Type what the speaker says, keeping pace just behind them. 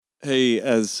Hey,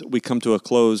 as we come to a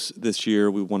close this year,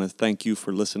 we want to thank you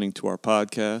for listening to our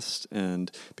podcast.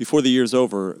 And before the year's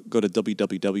over, go to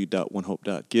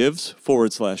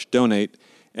www.onehope.gives/donate.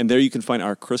 And there you can find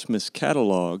our Christmas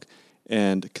catalog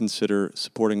and consider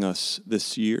supporting us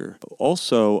this year.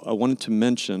 Also, I wanted to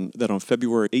mention that on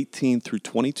February 18 through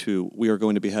 22, we are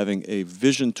going to be having a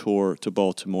vision tour to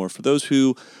Baltimore. For those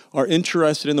who are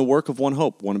interested in the work of One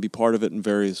Hope, want to be part of it in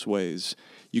various ways.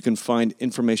 You can find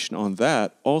information on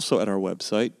that also at our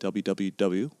website,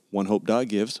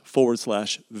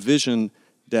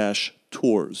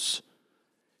 www.onehope.gives/vision-tours.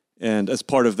 And as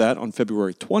part of that, on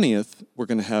February 20th, we're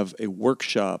going to have a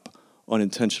workshop on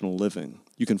intentional living.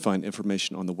 You can find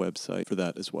information on the website for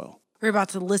that as well. We're about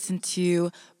to listen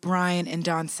to Brian and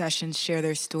Dawn Sessions share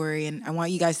their story, and I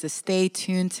want you guys to stay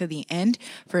tuned to the end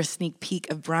for a sneak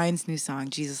peek of Brian's new song,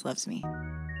 Jesus Loves Me.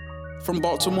 From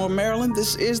Baltimore, Maryland,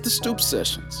 this is The Stoop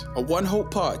Sessions, a One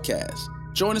Hope podcast.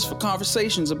 Join us for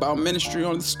conversations about ministry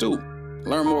on the stoop.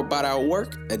 Learn more about our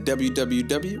work at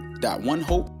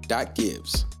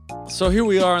www.onehope.gives. So here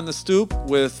we are on the stoop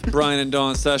with Brian and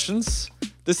Dawn Sessions.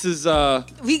 This is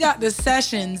We got the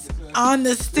sessions on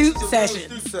the stoop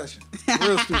sessions. Real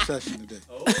stoop session today.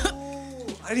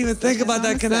 I didn't even think about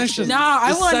that connection. No,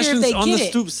 I wonder if Sessions they on get the it.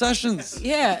 stoop sessions.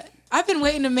 Yeah, I've been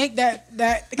waiting to make that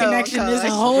connection this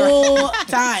whole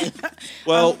time.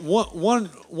 Well,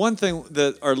 one thing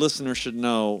that our listeners should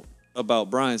know about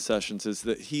Brian Sessions is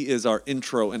that he is our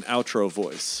intro and outro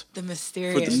voice. The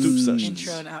mysterious For the stoop sessions.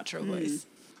 intro and outro voice.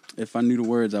 If I knew the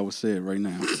words, I would say it right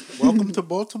now. Welcome to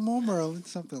Baltimore, Maryland,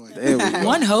 something like that. There we go.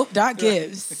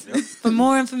 Onehope.gives. For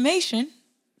more information.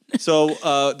 So this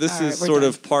All right, is we're sort done.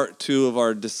 of part 2 of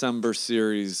our December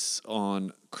series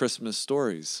on Christmas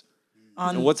stories.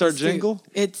 On And what's our the stoop. jingle?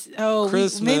 It's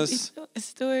Christmas. maybe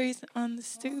stories on the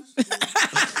stoop.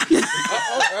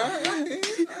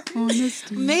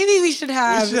 Maybe we should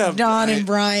have Dawn and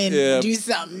Brian do You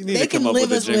something. need They to come can up live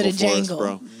with a us with a jingle for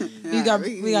us, jangle.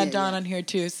 bro. We got Dawn on here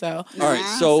too. So All right,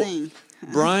 so sing.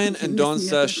 Brian and Dawn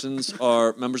Sessions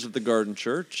are members of the Garden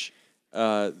Church.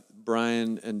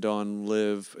 Brian and Dawn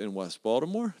live in West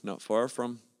Baltimore, not far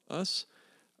from us.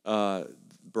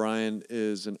 Brian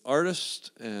is an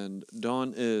artist, and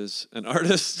Dawn is an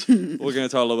artist. We're going to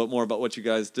talk a little bit more about what you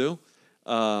guys do.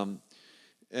 And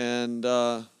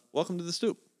welcome to the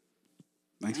stoop.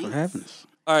 Thanks for having us.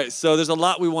 All right, so there's a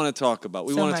lot we want to talk about.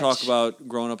 We So want to talk much. about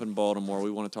growing up in Baltimore.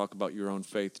 We want to talk about your own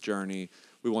faith journey.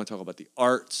 We want to talk about the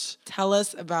arts. tell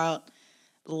us about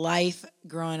life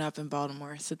growing up in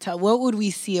Baltimore. So what would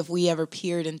we see if we ever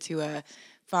peered into a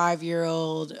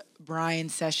 5-year-old Brian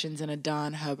Sessions and a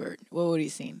Don Hubbard? What would he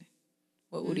seen?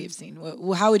 What would he have seen?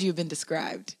 How would you have been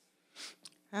described?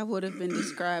 I would have been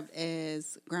described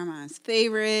as grandma's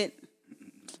favorite,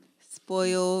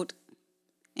 spoiled,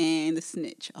 and the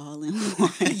snitch all in one.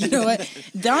 You know what?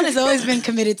 Dawn has always been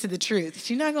committed to the truth.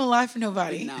 She's not gonna lie for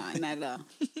nobody. No, not at all.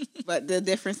 But the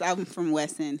difference, I'm from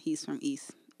West End. He's from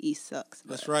East. East sucks.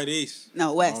 That's right, East.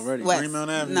 No, West. Already. West.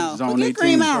 Greenmount Avenue. No, Zone forget 18.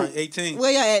 Greenmount. Right, 18.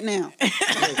 Where y'all at now?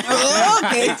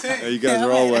 Yeah, you guys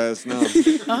are all West now.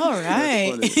 All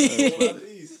right.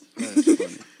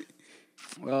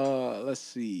 Let's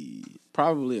see.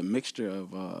 Probably a mixture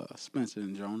of Spencer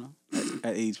and Jonah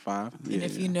at age 5. And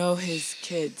if you know his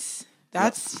kids,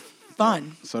 that's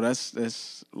fun. So that's a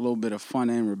little bit of fun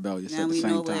and rebellious Now at the we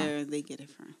know same time. where they get it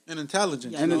from. And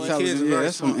intelligence. Yeah, And no, The kids intelligent, are yeah, very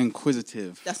that's some smart.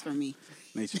 inquisitive That's for me.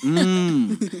 nature.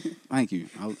 Thank you.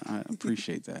 I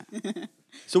appreciate that.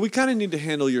 So we kind of need to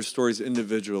handle your stories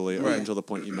individually up Right. until the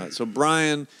point you met. So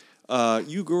Brian,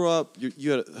 you grew up.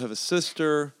 You have a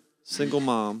sister, single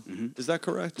mom. Is that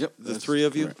correct? Yep. The that's 3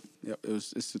 of you. correct. Yep. It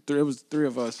was 3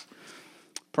 of us,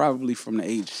 probably from the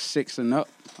age 6 and up.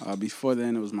 Before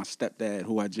then, it was my stepdad,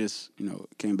 who I just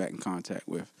came back in contact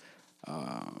with.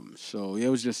 So yeah, it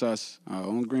was just us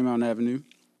on Greenmount Avenue,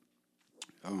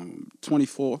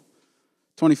 24th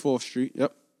Street.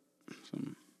 Yep.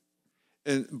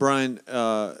 And Brian,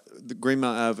 the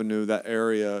Greenmount Avenue, that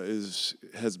area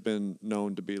has been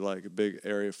known to be like a big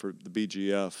area for the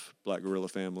BGF, Black Guerrilla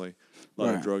Family, a lot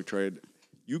of Right. drug trade.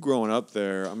 You growing up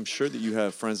there, I'm sure that you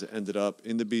have friends that ended up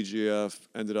in the BGF,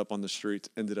 ended up on the streets,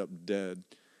 ended up dead.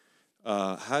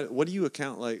 What do you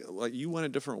account like you went a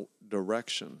different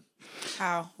direction?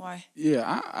 How? Why?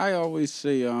 Yeah, I always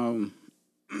say,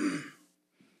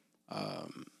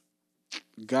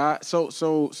 God. So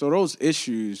those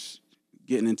issues,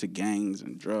 getting into gangs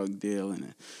and drug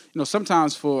dealing, and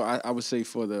sometimes I would say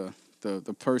for the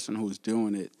person who's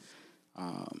doing it,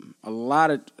 a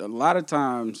lot of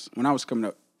times when I was coming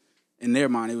up, in their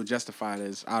mind it was justified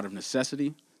as out of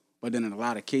necessity, but then in a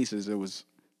lot of cases it was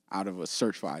out of a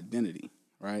search for identity.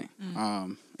 right?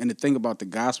 And the thing about the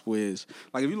gospel is,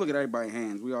 like, if you look at everybody's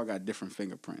hands, we all got different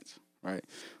fingerprints, right?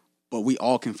 But we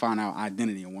all can find our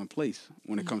identity in one place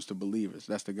when it comes to believers.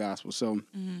 That's the gospel. So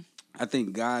I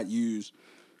think God used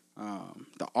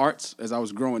the arts as I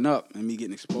was growing up and me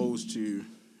getting exposed to,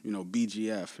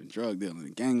 BGF and drug dealing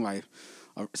and gang life.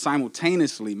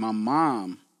 Simultaneously, my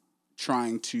mom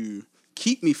trying to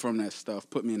keep me from that stuff,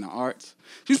 put me in the arts.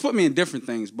 She was putting me in different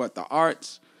things, but the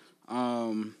arts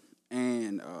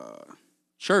and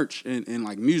church and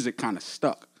like music kind of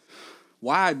stuck.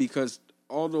 Why? Because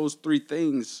all those three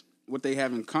things, what they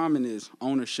have in common is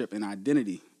ownership and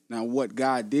identity. Now, what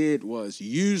God did was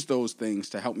use those things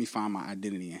to help me find my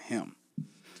identity in Him,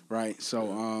 right?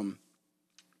 So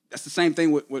that's the same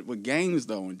thing with gangs,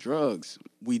 though, and drugs.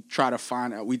 We try to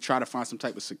find some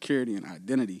type of security and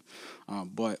identity,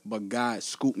 but God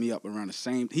scooped me up around the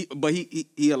same.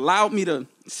 He allowed me to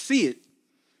see it,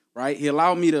 right? He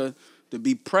allowed me to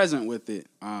be present with it,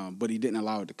 but He didn't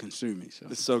allow it to consume me. So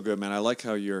It's so good, man. I like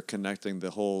how you're connecting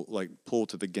the whole pull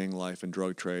to the gang life and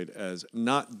drug trade as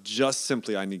not just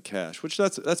simply I need cash, which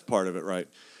that's part of it, right?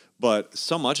 But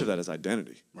so much of that is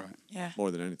identity, right, Yeah. more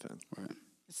than anything. right,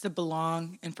 It's to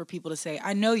belong and for people to say,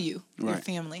 I know you, your right.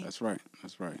 family, That's right.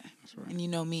 and you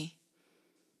know me.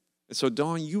 And so,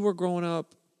 Dawn, you were growing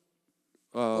up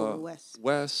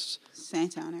west,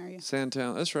 Sandtown area.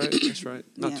 Sandtown. That's right. That's right.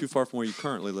 Not Yeah. too far from where you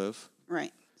currently live.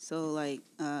 Right. So like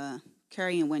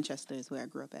Cary and Winchester is where I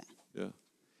grew up at. Yeah.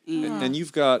 And And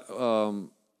you've got a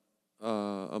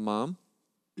mom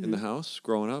in the house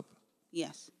growing up.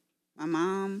 yes, my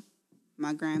mom,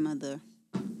 my grandmother,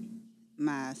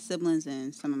 my siblings,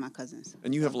 and some of my cousins.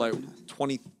 And you have like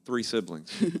 23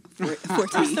 siblings.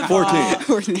 14.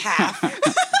 14. Half.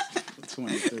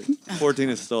 23. 14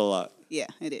 is still a lot. Yeah,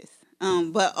 it is.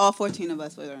 But all 14 of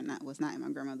us was not in my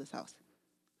grandmother's house.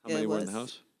 How many It were in the was-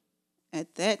 house?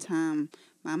 At that time,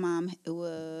 my mom, it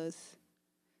was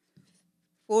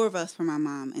 4 of us from my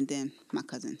mom, and then my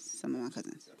cousins, some of my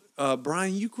cousins.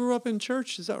 Brian, you grew up in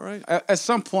church, is that right? At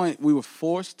some point, we were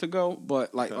forced to go,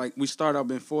 but like we started out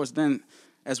being forced. Then,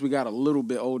 as we got a little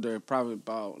bit older, probably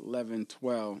about 11,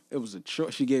 12, it was a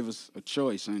choice. She gave us a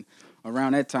choice, and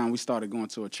around that time, we started going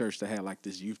to a church that had like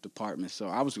this youth department. So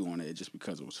I was going there just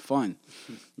because it was fun,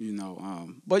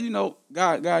 But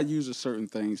God uses certain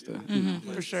things to,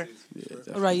 For sure. yeah, What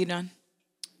definitely. about you, Don?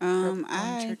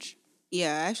 I church?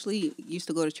 Yeah, I actually used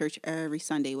to go to church every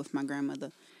Sunday with my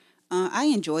grandmother. I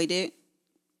enjoyed it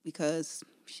because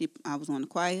I was on the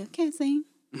choir. Can't sing.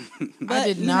 I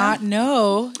did not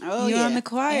know Oh, you're yeah. on the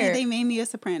choir. And they made me a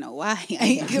soprano. Why?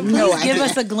 Please give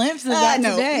us a glimpse of that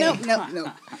no, today.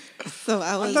 No. So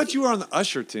I thought you were on the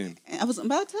usher team. I was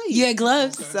about to tell you. You had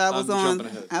gloves. So I was I'm on.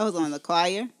 jumping ahead. I was on the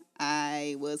choir.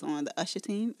 I was on the usher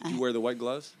team. You wear the white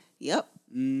gloves? Yep.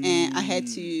 And I had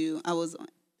to. I was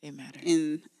They matter.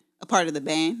 in a part of the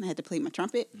band. I had to play my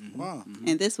trumpet. Wow.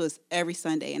 And this was every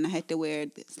Sunday. And I had to wear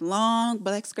this long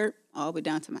black skirt all the way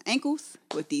down to my ankles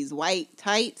with these white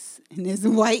tights and this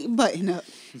white button up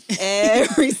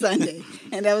every Sunday.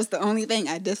 And that was the only thing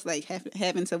I disliked,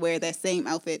 having to wear that same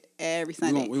outfit every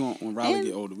Sunday. We want when Riley And-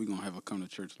 get older, we're going to have her come to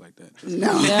church like that.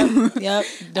 No. Yep.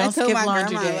 Don't I told skip my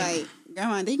laundry grandma, day.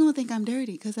 Grandma, they going to think I'm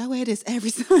dirty because I wear this every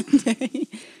Sunday.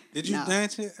 Did you No.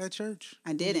 dance at church?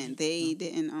 I didn't. They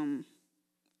didn't.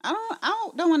 I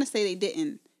don't want to say they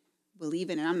didn't believe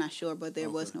in it. I'm not sure, but there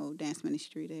was no dance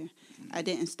ministry there. I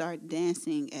didn't start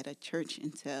dancing at a church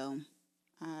until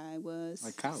I was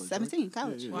Like college, right? 17,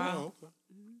 college. Wow. Oh, okay.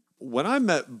 When I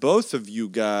met both of you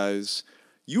guys,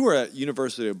 you were at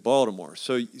University of Baltimore.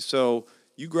 So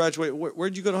you graduated.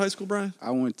 Where'd you go to high school, Brian? I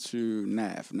went to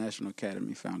NAF, National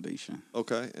Academy Foundation.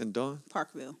 Okay. And Dawn?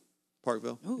 Parkville.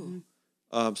 Parkville? Ooh.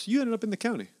 So you ended up in the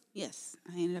county. Yes,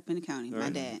 I ended up in the county. All My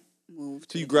right. dad moved.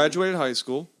 So to you the county. graduated high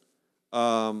school,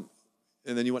 and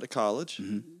then you went to college.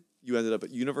 You ended up at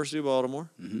University of Baltimore.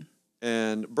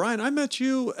 And Brian, I met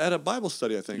you at a Bible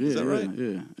study, I think. Is that right?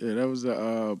 Yeah. That was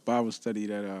a Bible study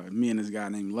that me and this guy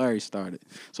named Larry started.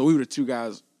 So we were the two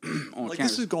guys on Like campus.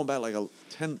 this is going back like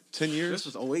 10 years. This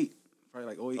was 08.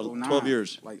 Probably like 08, 09. 12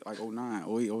 years. Like 09,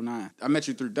 08, 09. I met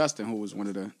you through Dustin, who was one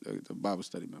of the Bible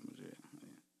study members. Yeah.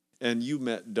 And you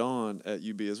met Dawn at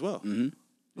UB as well.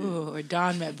 Ooh, or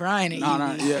Don met Brian at No, UB.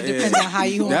 no, yeah, It depends on how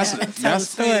you want to tell the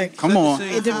story. Come on.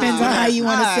 It depends on how you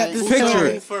want to set the Picture story.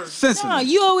 it. Sensitive. No,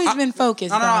 you always been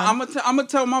focused, No, Don. I'm gonna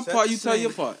tell my part. You tell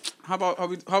your part. How about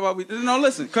we? No,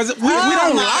 listen, because we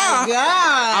don't lie.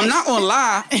 God. I'm not gonna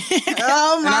lie,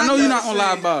 Oh my and I know you're not gosh. gonna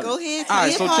lie about it. Go ahead. All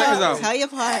right, so check this out. Tell your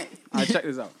part. All right, check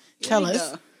this out. Tell Here we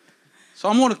us. go. So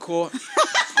I'm on the court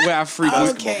where I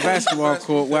frequent basketball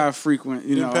court where I frequent,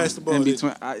 you know, pass the ball, in did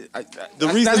between.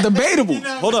 reason- That's debatable.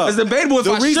 Hold up. It's debatable if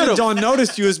The I reason should've. John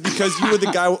noticed you is because you were the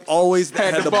guy who always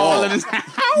had the ball. in his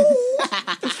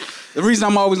The reason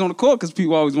I'm always on the court because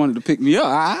people always wanted to pick me up.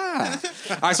 All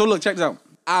right, so look, check this out.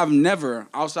 I've never,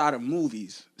 outside of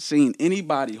movies, seen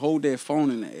anybody hold their phone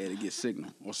in the air to get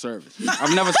signal or service.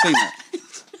 I've never seen that.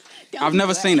 I've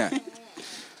never seen that.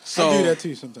 So I do that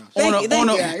too sometimes. on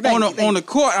Thank the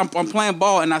court, I'm playing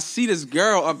ball and I see this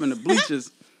girl up in the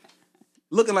bleachers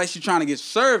looking like she's trying to get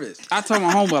service. I told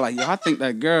my homeboy, like, yo, I think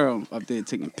that girl up there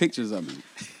taking pictures of me.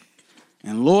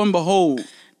 And lo and behold,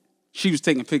 she was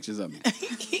taking pictures of me.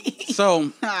 So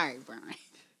All right, Brian.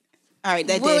 All right,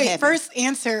 that did Wait, happen. first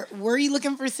answer, were you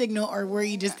looking for signal or were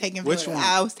you just taking Which photos? one?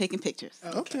 I was taking pictures.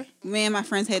 Okay. Me and my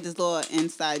friends had this little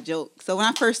inside joke. So when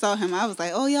I first saw him, I was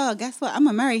like, oh, y'all, guess what? I'm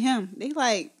going to marry him. They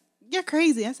like, you're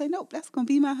crazy. I said, nope, that's going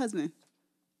to be my husband.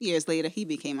 Years later, he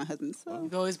became my husband. So,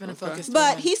 You've always been a focused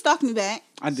but woman. he stalked me back.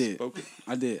 I did. I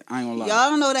ain't gonna lie. Y'all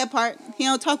don't know that part. He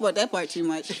don't talk about that part too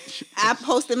much. I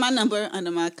posted my number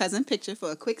under my cousin's picture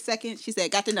for a quick second. She said,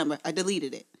 got the number. I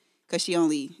deleted it because she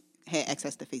only had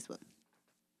access to Facebook.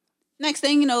 Next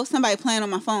thing you know, somebody playing on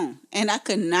my phone. And I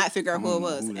could not figure out who it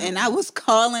was. And I was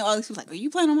calling all these people like, are you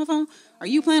playing on my phone? Are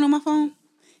you playing on my phone?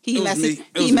 He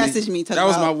messaged me. That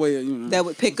was my way of, you know. That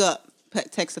would pick up.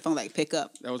 Text the phone like, pick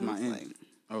up. That was my end. Like,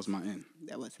 That was my end.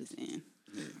 that was his end.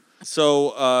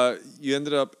 So you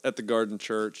ended up at the Garden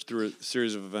Church through a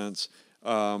series of events.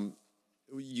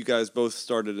 You guys both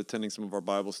started attending some of our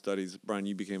Bible studies. Brian,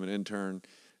 you became an intern.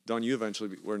 Don, you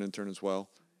eventually were an intern as well.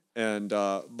 And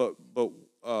but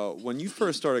when you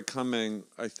first started coming,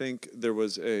 I think there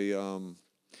was a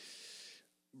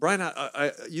Brian.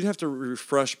 You'd have to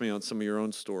refresh me on some of your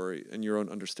own story and your own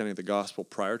understanding of the gospel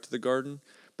prior to the Garden.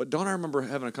 But Dawn, I remember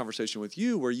having a conversation with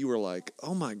you where you were like,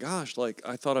 "Oh my gosh, like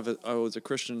I thought of it. I was a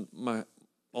Christian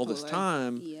all this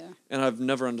time, Yeah. and I've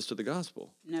never understood the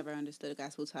gospel." Never understood the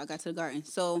gospel until I got to the Garden.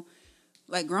 So,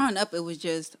 like growing up, it was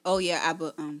just, growing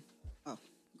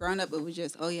up, it was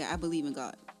just, oh yeah, I believe in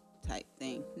God type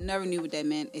thing. Never knew what that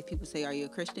meant. If people say, "Are you a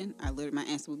Christian?" my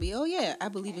answer would be, "Oh yeah, I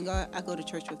believe in God. I go to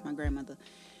church with my grandmother."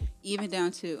 Even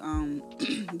down to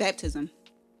baptism,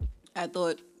 I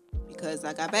thought because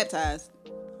I got baptized,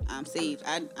 I'm saved.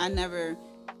 I never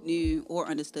knew or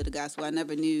understood the gospel. I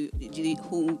never knew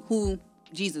who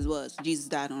Jesus was. Jesus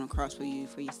died on a cross for you,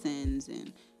 for your sins,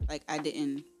 and like I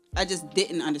just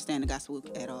didn't understand the gospel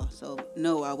at all. So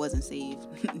no, I wasn't saved,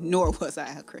 nor was I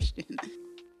a Christian.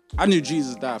 I knew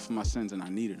Jesus died for my sins, and I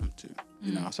needed him to.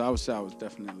 You know, so I would say I was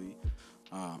definitely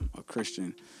a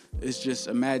Christian. It's just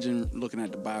imagine looking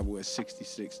at the Bible as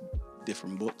 66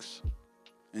 different books,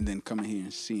 and then coming here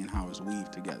and seeing how it's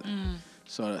weaved together.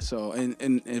 So,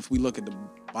 and if we look at the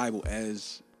Bible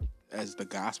as the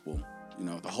gospel, you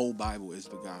know, the whole Bible is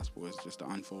the gospel. It's just the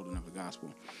unfolding of the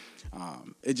gospel.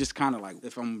 It just kind of like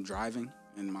if I'm driving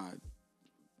and my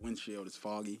windshield is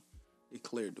foggy, it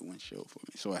cleared the windshield for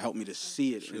me. So it helped me to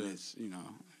see it. And it's, you know,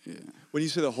 yeah. When you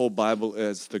say the whole Bible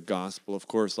as the gospel, of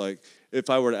course, like if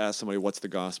I were to ask somebody what's the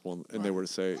gospel, and they were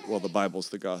to say, well, the Bible's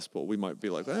the gospel, we might be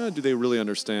like, do they really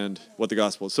understand what the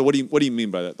gospel is? So what do you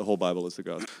mean by that? The whole Bible is the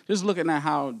gospel. Just looking at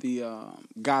how the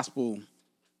gospel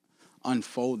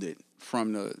unfolded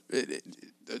from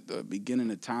the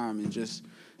beginning of time, and just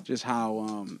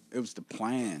how it was the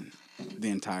plan the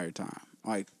entire time.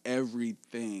 Like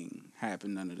everything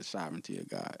happened under the sovereignty of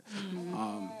God.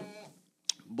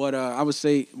 But I would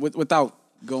say, without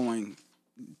going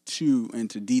too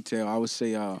into detail, I would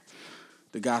say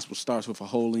the gospel starts with a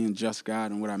holy and just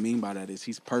God. And what I mean by that is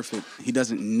he's perfect. He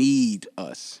doesn't need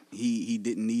us. He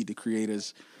didn't need to create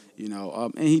us, you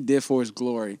know, and he did for his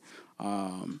glory.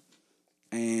 And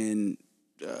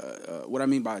what I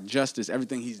mean by justice,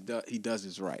 everything he does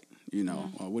is right. You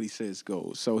know, what he says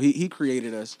goes. So he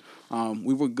created us.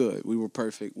 We were good. We were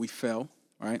perfect. We fell,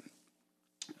 right?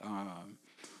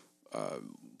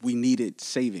 We needed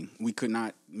saving. We could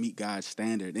not meet God's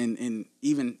standard. And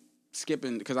even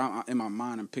skipping, because in my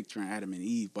mind I'm picturing Adam and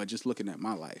Eve, but just looking at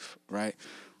my life, right?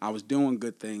 I was doing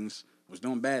good things. I was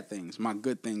doing bad things. My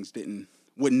good things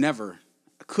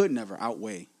could never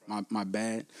outweigh my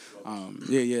bad.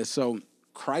 So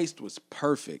Christ was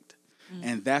perfect.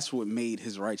 And that's what made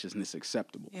his righteousness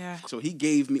acceptable. Yeah. So he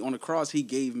gave me, on the cross, he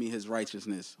gave me his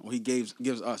righteousness. Or he gives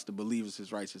us, the believers,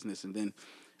 his righteousness. And then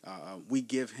we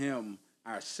give him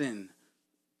our sin,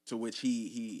 to which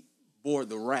he bore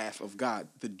the wrath of God,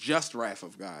 the just wrath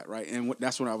of God, right? And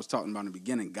that's what I was talking about in the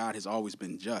beginning. God has always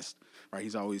been just, right?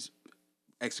 He's always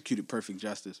executed perfect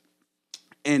justice.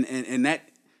 And that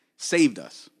saved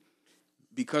us.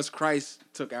 because Christ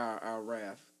took our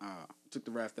wrath, took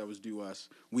the wrath that was due us,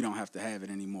 we don't have to have it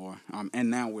anymore. And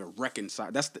now we're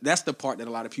reconciled. That's the part that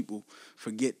a lot of people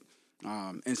forget.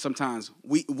 And sometimes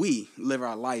we live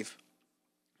our life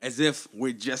as if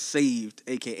we're just saved,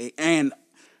 aka and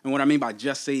what I mean by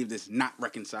just saved is not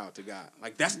reconciled to God.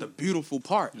 Like that's the beautiful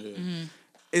part. Yeah. Mm-hmm.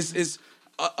 It's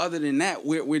other than that,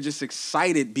 we're just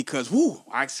excited because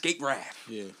I escaped wrath.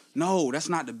 Yeah. No, that's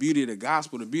not the beauty of the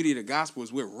gospel. The beauty of the gospel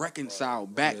is we're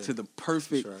reconciled back to the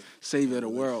perfect Savior of the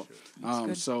world.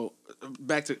 So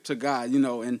back to God,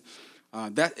 and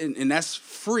that's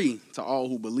free to all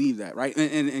who believe that, right?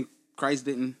 And Christ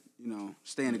didn't,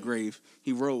 stay in the grave.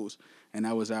 He rose, and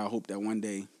that was our hope that one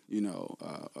day,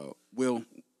 we'll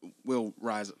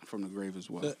rise from the grave as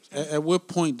well. At what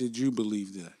point did you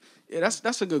believe that? Yeah,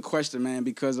 that's a good question, man.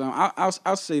 Because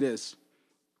I'll say this: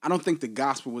 I don't think the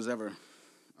gospel was ever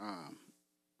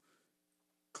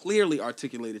clearly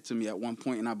articulated to me at one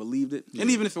point, and I believed it. Yeah.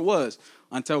 And even if it was,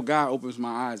 until God opens my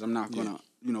eyes, I'm not gonna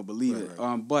believe it.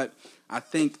 Right. But I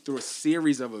think through a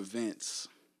series of events,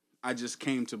 I just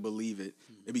came to believe it.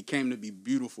 It became to be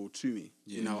beautiful to me.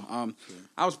 Yeah.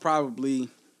 I was probably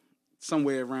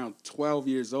somewhere around 12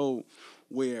 years old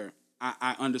where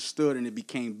I understood and it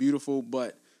became beautiful,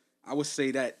 but I would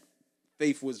say that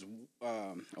faith was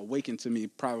awakened to me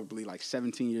probably like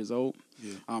 17 years old.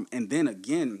 Yeah. And then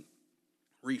again,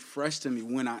 refreshed to me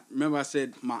when I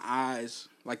said my eyes,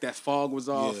 like that fog was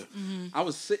off. Yeah. Mm-hmm. I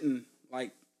was sitting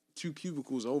like 2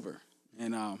 cubicles over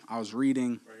and I was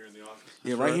reading. Right here in the office?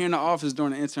 Yeah, right here in the office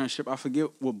during the internship. I forget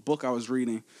what book I was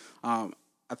reading. I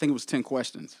think it was 10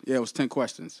 Questions. Yeah, it was 10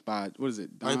 Questions by, what is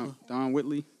it, Don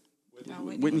Whitley?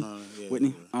 Whitney.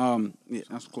 Whitney. Yeah,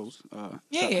 that's close.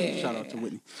 Shout out to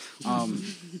Whitney.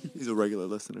 He's a regular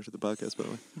listener to the podcast, by the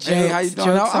way. Hey, how you doing?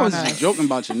 I was just joking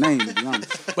about your name, to be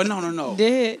honest. But no.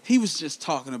 He was just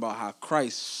talking about how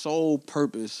Christ's sole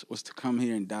purpose was to come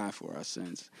here and die for our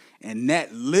sins. And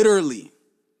that literally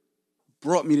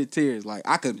brought me to tears. Like,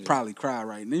 I could probably cry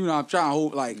right now. I'm trying to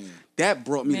hold, like, that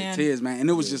brought me to tears, man. And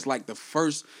it was just like the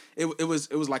first, it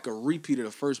was like a repeat of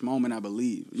the first moment I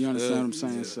believe. You understand what I'm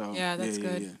saying? Yeah. So That's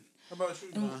good. Yeah. How about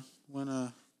you, Don?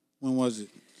 When was it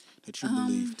that you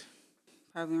believed?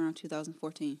 Probably around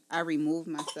 2014. I removed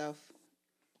myself.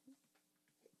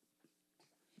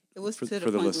 It was for to the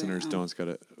the point listeners. where, Dawn's got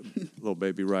a little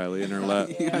baby Riley in her lap.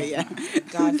 yeah.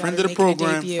 God, Friend of the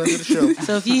program, friend of the show.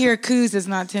 So if you hear coos, it's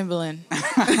not Timbaland.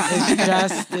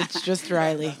 It's just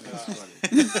Riley.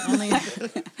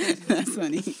 That's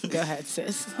funny. Go ahead,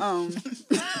 sis.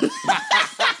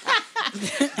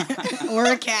 Or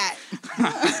a cat.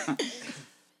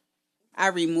 I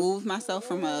removed myself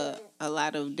from a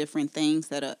lot of different things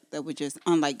that were just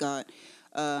unlike God.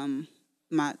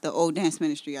 The old dance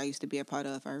ministry I used to be a part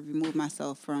of, I removed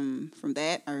myself from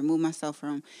that. I removed myself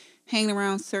from hanging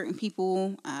around certain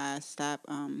people. I stopped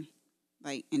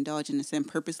indulging in sin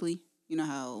purposely. You know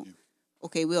how,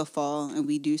 okay, we'll fall and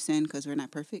we do sin because we're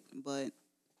not perfect, but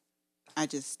I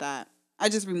just stopped. I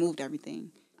just removed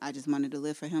everything. I just wanted to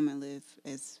live for him and live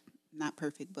as not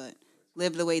perfect, but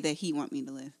live the way that he want me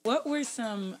to live. What were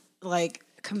some,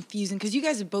 confusing, because you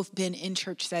guys have both been in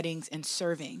church settings and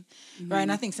serving, right?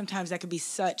 And I think sometimes that could be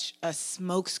such a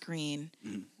smokescreen,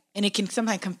 and it can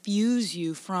sometimes confuse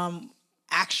you from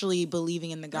actually believing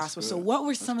in the gospel. So what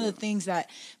were some of the things that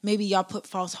maybe y'all put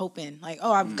false hope in? Like,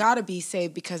 I've got to be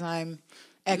saved because I'm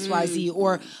XYZ,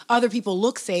 or other people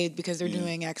look saved because they're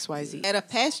doing XYZ. At a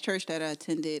past church that I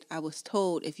attended, I was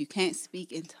told if you can't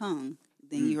speak in tongue,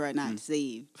 then you are not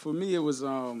saved. For me, it was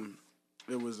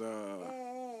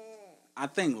I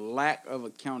think lack of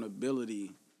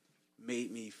accountability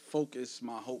made me focus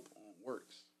my hope on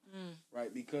works,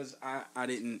 right? Because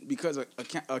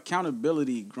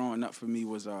accountability growing up for me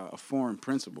was a foreign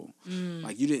principle.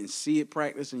 Like you didn't see it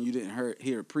practiced and you didn't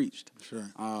hear it preached. Sure.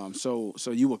 So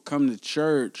you would come to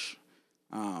church,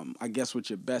 I guess with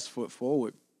your best foot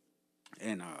forward,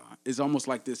 and it's almost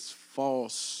like this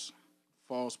false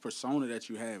persona that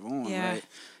you have on, right?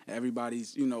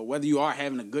 Everybody's, whether you are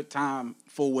having a good time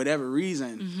for whatever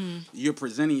reason, you're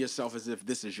presenting yourself as if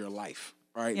this is your life,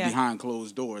 right? Yeah. Behind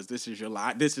closed doors, this is your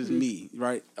life. This is me,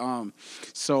 right?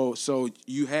 So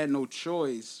you had no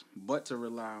choice but to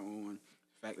rely on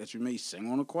the fact that you may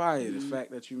sing on a choir, the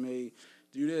fact that you may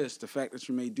do this, the fact that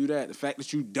you may do that, the fact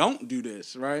that you don't do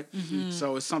this, right?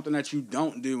 So it's something that you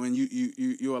don't do, and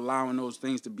you're allowing those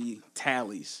things to be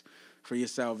tallies for your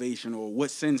salvation, or what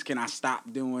sins can I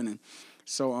stop doing? And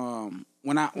so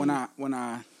what I'm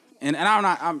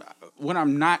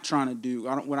not trying to do,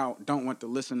 I don't want the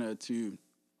listener to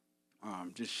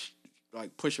just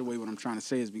like push away what I'm trying to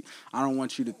say is I don't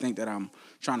want you to think that I'm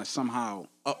trying to somehow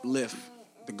uplift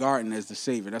the garden as the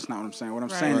savior. That's not what I'm saying. What I'm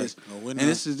saying Right. is, No, we're and not.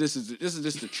 this is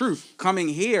just the truth. Coming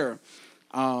here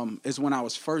is when I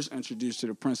was first introduced to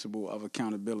the principle of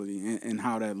accountability and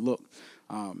how that looked,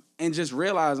 and just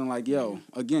realizing like, yo,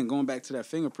 again, going back to that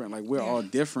fingerprint, like we're all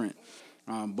different,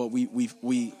 but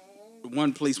we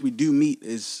one place we do meet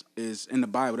is in the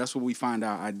Bible. That's where we find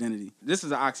our identity. This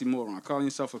is an oxymoron: calling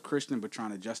yourself a Christian but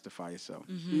trying to justify yourself.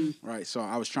 Right. So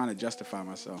I was trying to justify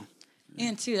myself.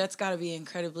 And too, that's got to be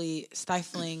incredibly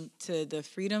stifling to the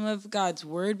freedom of God's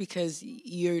word, because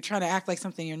you're trying to act like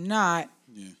something you're not.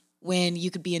 When you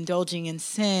could be indulging in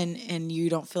sin and you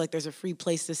don't feel like there's a free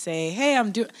place to say, hey,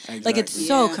 I'm doing, like it's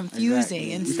so confusing.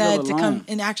 Exactly. Instead You to feel come alone.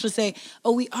 and actually say,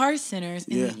 oh, we are sinners.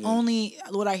 And the only,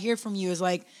 what I hear from you is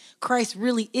like, Christ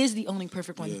really is the only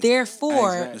perfect one.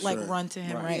 Therefore, Exactly. like That's run to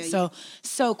him, Right. right? Yeah,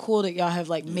 So cool that y'all have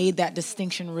like made that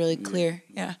distinction really clear.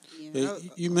 Yeah. Yeah,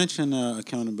 you mentioned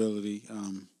accountability.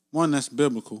 One that's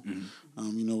biblical.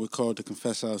 We're called to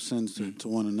confess our sins to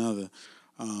one another.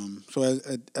 So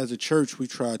as a church, we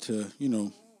try to,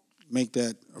 make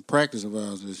that a practice of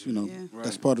ours. Is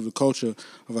that's part of the culture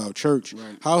of our church.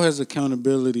 Right. How has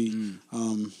accountability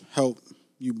helped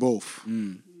you both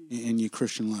in your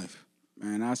Christian life?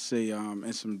 Man, I say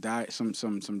in some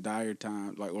dire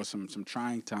times, like, or some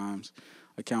trying times,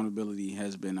 accountability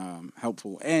has been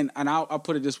helpful. And I'll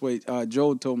put it this way: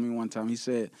 Joe told me one time. He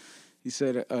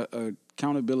said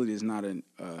accountability is not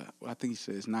I think he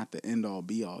said it's not the end all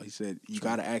be all. He said you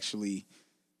got to actually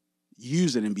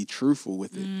use it and be truthful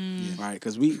with it, right?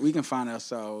 Because we can find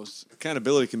ourselves.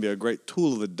 Accountability can be a great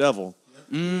tool of the devil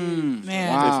Man.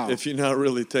 Wow. if you're not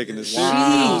really taking it seriously.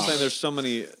 Wow. You know what I'm saying? There's so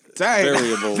many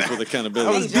variables with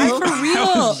accountability. Like, for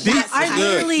real. I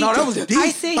literally, No, that was deep. I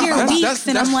sit here weeks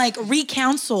and I'm like,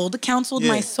 counseled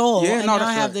my soul, and now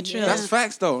I have the chill. That's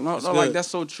facts, though. No, like good. that's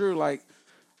so true. Like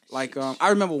I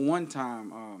remember one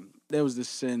time there was this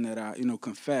sin that I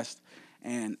confessed,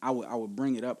 and I would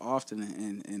bring it up often,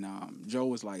 and Joe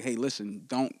was like, "Hey, listen,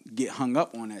 don't get hung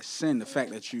up on that sin. The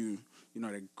fact that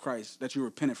that you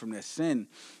repented from that sin."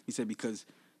 He said, because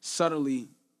subtly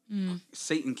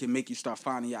Satan can make you start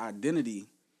finding your identity.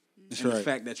 That's and right. the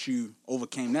fact that you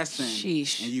overcame that sin,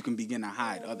 Sheesh. and you can begin to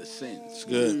hide other sins. It's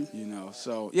good.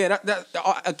 So yeah, that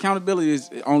accountability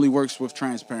it only works with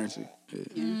transparency.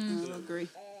 I agree.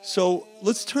 So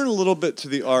let's turn a little bit to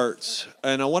the arts,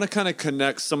 and I want to kind of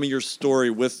connect some of your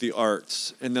story with the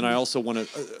arts, and then I also want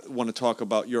to talk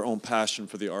about your own passion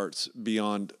for the arts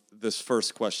beyond this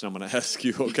first question I'm going to ask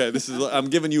you. Okay, I'm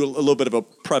giving you a little bit of a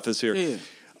preface here. Yeah.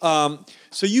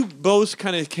 So you both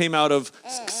kind of came out of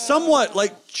somewhat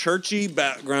like churchy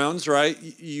backgrounds, right?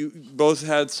 You both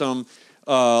had some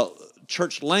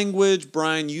church language.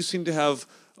 Brian, you seem to have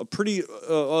a pretty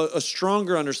a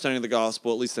stronger understanding of the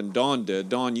gospel, at least than Dawn did.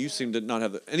 Dawn, you seem to not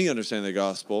have any understanding of the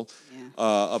gospel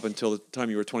up until the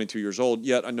time you were 22 years old.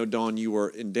 Yet I know, Dawn, you were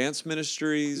in dance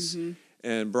ministries,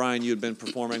 and Brian, you had been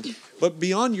performing. But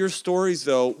beyond your stories,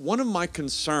 though, one of my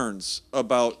concerns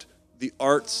about the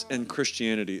arts and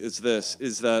Christianity is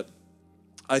that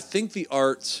I think the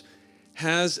arts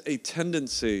has a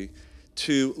tendency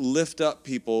to lift up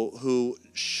people who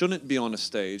shouldn't be on a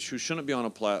stage, who shouldn't be on a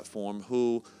platform,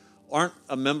 who aren't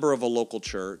a member of a local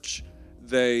church.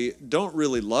 They don't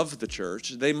really love the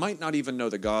church. They might not even know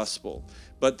the gospel,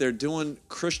 but they're doing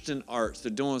Christian arts.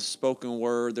 They're doing spoken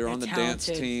word. They're on the dance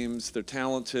talented. teams. They're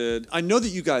talented. I know that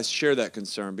you guys share that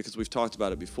concern because we've talked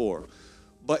about it before.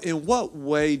 But in what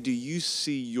way do you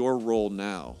see your role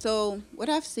now? So what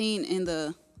I've seen in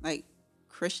the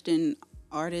Christian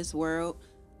artist world,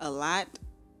 a lot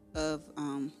of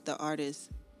the artists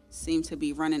seem to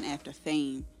be running after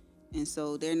fame, and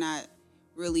so they're not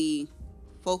really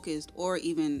focused or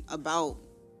even about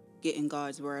getting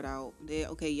God's word out. They're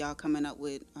y'all coming up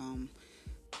with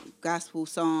gospel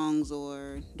songs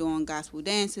or doing gospel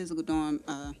dances or doing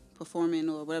performing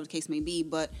or whatever the case may be,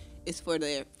 but it's for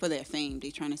their fame.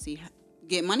 They're trying to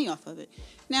get money off of it.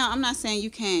 Now, I'm not saying you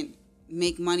can't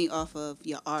make money off of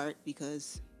your art,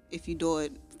 because if you do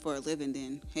it for a living,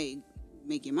 then hey,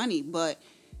 make your money. But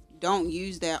don't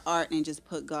use that art and just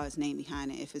put God's name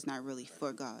behind it if it's not really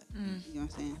for God. You know what I'm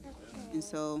saying? And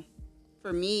so,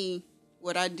 for me,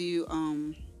 what I do,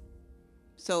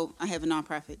 so I have a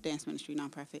nonprofit, dance ministry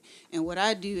nonprofit, and what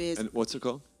I do is And what's it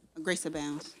called? Grace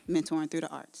Abounds, mentoring through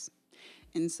the arts.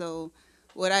 And so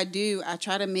what I do, I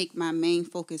try to make my main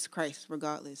focus Christ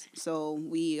regardless. So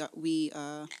we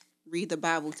read the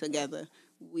Bible together.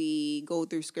 We go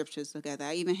through scriptures together.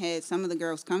 I even had some of the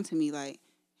girls come to me like,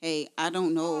 hey, I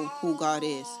don't know who God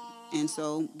is. And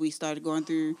so we started going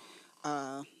through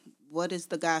what is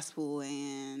the gospel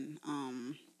and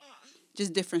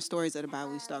just different stories of the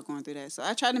Bible. We start going through that. So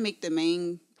I try to make the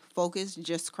main focus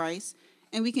just Christ,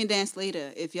 and we can dance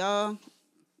later. If y'all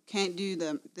can't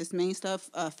do this main stuff,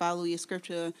 follow your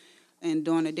scripture and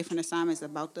doing the different assignments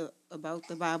about the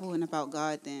Bible and about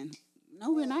God, then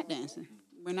no, we're not dancing.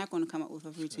 We're not going to come up with a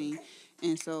routine.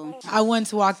 And so I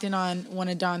once walked in on one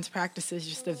of Dawn's practices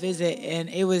just to visit, and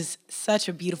it was such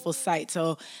a beautiful sight.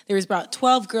 So there was about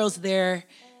 12 girls there.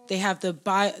 They have their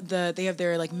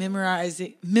like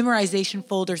memorization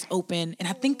folders open, and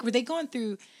I think were they going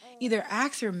through either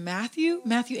Acts or Matthew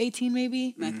 18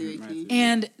 maybe. Matthew 18.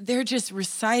 And they're just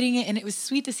reciting it, and it was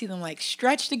sweet to see them like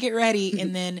stretch to get ready,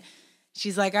 and then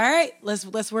she's like, all right,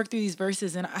 let's work through these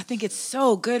verses. And I think it's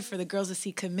so good for the girls to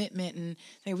see commitment and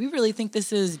say, we really think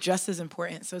this is just as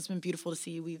important. So it's been beautiful to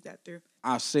see you weave that through.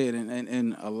 I say it,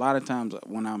 and a lot of times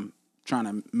when I'm trying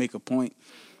to make a point,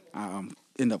 I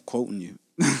end up quoting you.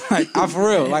 Like, I'm for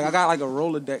real. Like, I got like a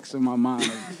Rolodex in my mind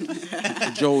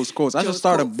of Joel's quotes. I should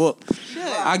start a book.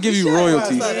 I'll give you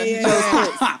royalties.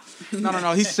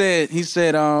 No. He said,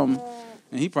 and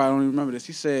he probably don't even remember this.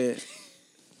 He said,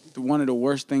 one of the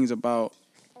worst things about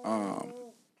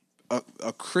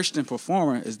a Christian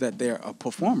performer is that they're a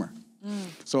performer.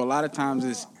 So a lot of times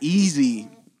it's easy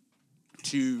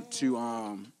to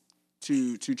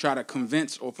try to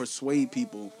convince or persuade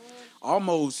people,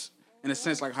 almost in a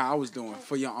sense like how I was doing,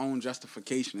 for your own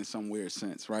justification in some weird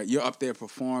sense, right? You're up there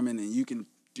performing and you can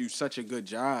do such a good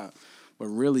job, but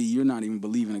really you're not even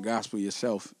believing the gospel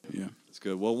yourself. Yeah, That's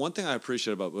good. Well, one thing I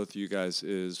appreciate about both of you guys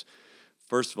is,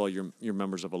 first of all, you're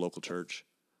members of a local church,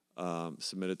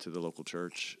 submitted to the local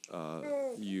church.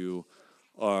 You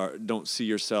don't see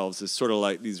yourselves as sort of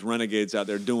like these renegades out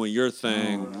there doing your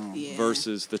thing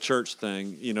versus the church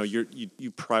thing. You know, you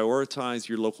prioritize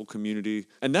your local community,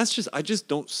 and I just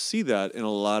don't see that in a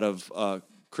lot of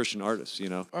Christian artists. You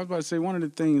know, I was about to say, one of the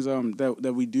things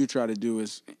that we do try to do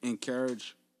is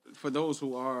encourage, for those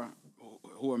who are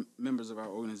members of our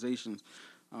organizations,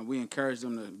 we encourage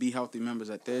them to be healthy members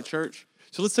at their church.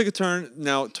 So let's take a turn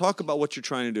now. Talk about what you're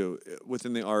trying to do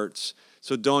within the arts.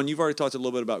 So Dawn, you've already talked a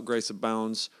little bit about Grace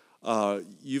Abounds.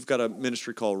 You've got a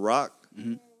ministry called Rock.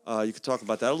 Mm-hmm. You could talk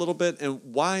about that a little bit. And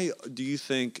why do you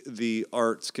think the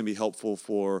arts can be helpful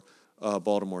for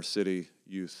Baltimore City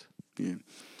youth? Yeah.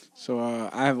 So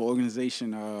I have an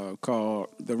organization called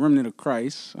The Remnant of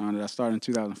Christ that I started in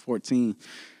 2014.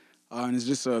 And it's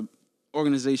just an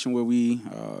organization where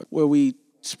we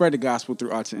spread the gospel through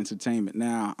arts and entertainment.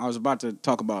 Now, I was about to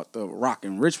talk about the Rock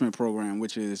Enrichment Program,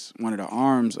 which is one of the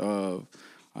arms of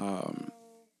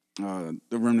the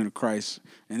Remnant of Christ.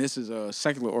 And this is a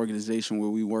secular organization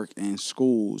where we work in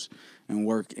schools and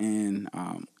work in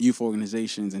youth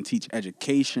organizations and teach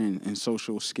education and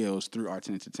social skills through arts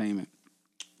and entertainment.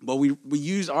 But we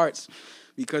use arts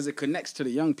because it connects to the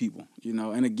young people, you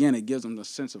know, and again, it gives them a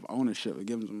sense of ownership. It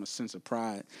gives them a sense of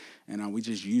pride, and we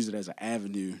just use it as an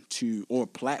avenue or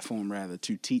platform, rather,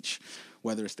 to teach,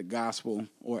 whether it's the gospel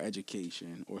or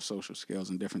education or social skills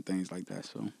and different things like that.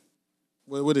 So,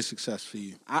 what is success for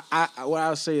you? What I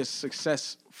would say is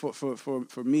success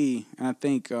for me, and I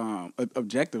think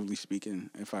objectively speaking,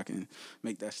 if I can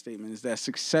make that statement, is that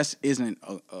success isn't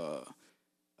a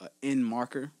end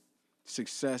marker.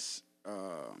 Success,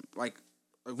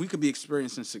 we could be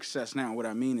experiencing success now. What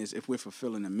I mean is, if we're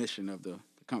fulfilling the mission of the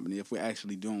company, if we're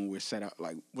actually doing what we're set out,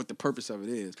 like what the purpose of it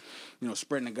is, you know,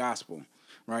 spreading the gospel,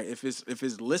 right? If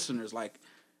it's listeners, like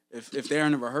if they're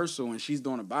in a rehearsal and she's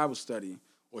doing a Bible study,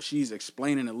 or she's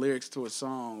explaining the lyrics to a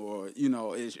song, or, you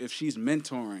know, if she's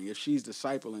mentoring, if she's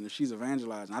discipling, if she's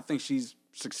evangelizing, I think she's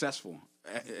successful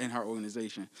in her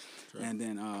organization. Sure. And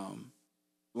then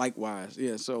likewise,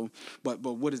 yeah. So, but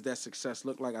what does that success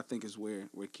look like? I think is where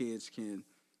kids can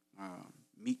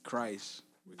meet Christ,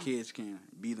 where kids can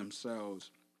be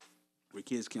themselves, where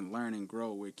kids can learn and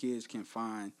grow, where kids can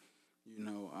find, you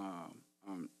know,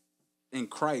 in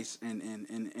Christ and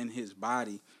in His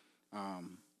body,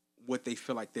 what they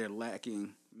feel like they're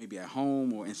lacking, maybe at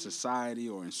home or in society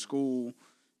or in school,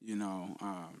 you know,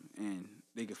 and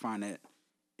they can find that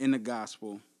in the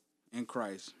gospel, in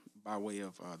Christ, by way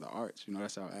of the arts. You know,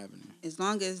 that's our avenue. As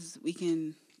long as we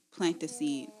can plant the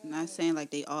seed, not saying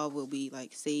like they all will be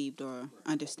like saved or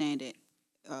understand it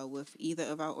with either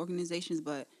of our organizations,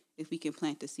 but if we can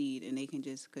plant the seed and they can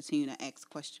just continue to ask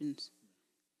questions,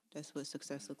 that's what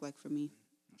success look like for me.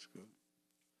 That's good.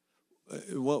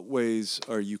 In what ways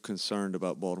are you concerned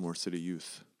about Baltimore City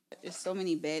youth? There's so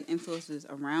many bad influences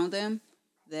around them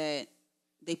that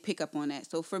they pick up on that.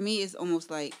 So for me, it's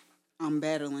almost like I'm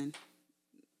battling.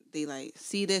 They like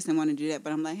see this and want to do that,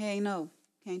 but I'm like, hey, no,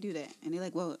 can't do that. And they're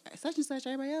like, well, such and such,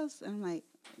 everybody else. And I'm like,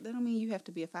 that don't mean you have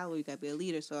to be a follower. You got to be a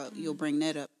leader. So you'll bring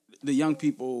that up. The young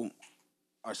people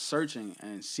are searching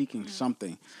and seeking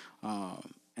something,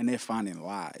 and they're finding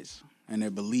lies, and they're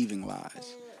believing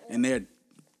lies, and they're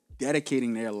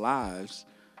dedicating their lives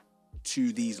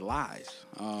to these lies.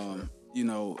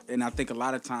 And I think a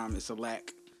lot of time it's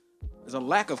a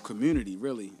lack of community,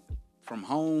 really, from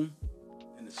home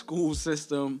and the school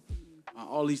system,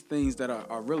 all these things that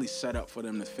are really set up for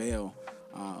them to fail.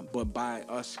 But by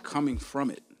us coming from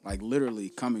it, like literally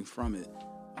coming from it,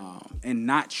 and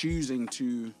not choosing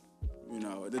to,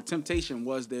 the temptation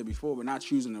was there before, but not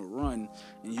choosing to run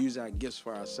and use our gifts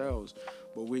for ourselves.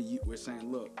 But we're saying,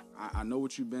 look, I know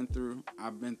what you've been through.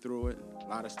 I've been through it. A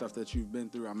lot of stuff that you've been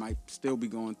through, I might still be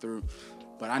going through.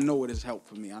 But I know what has helped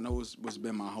for me. I know what's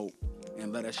been my hope.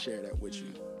 And let us share that with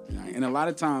you. And a lot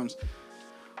of times,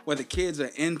 whether kids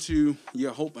are into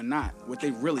your hope or not, what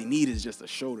they really need is just a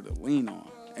shoulder to lean on.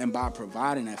 And by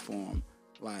providing that for them,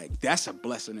 like, that's a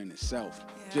blessing in itself.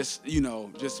 Yeah.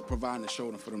 Just providing a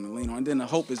shoulder for them to lean on. And then the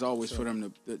hope is always for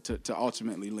them to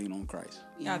ultimately lean on Christ.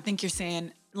 Yeah, I think you're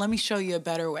saying, let me show you a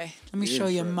better way. Let me show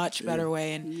you a much better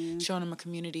way, and showing them a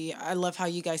community. I love how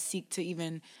you guys seek to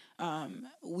even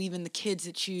weave in the kids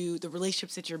the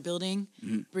relationships that you're building,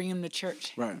 bring them to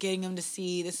church, getting them to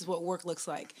see this is what work looks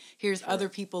like. Here's other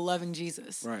people loving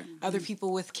Jesus, other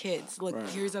people with kids. Look,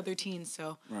 here's other teens.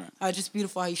 So just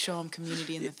beautiful how you show them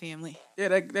community in the family. Yeah,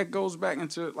 that goes back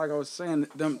into, like I was saying,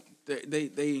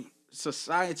 they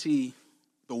society,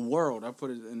 the world, I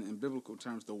put it in biblical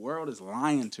terms, the world is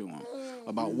lying to them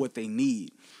about what they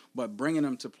need. But bringing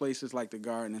them to places like the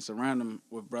garden and surround them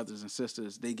with brothers and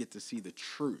sisters, they get to see the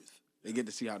truth. They get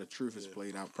to see how the truth is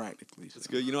played out practically. So. That's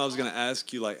good. I was going to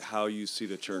ask you, like, how you see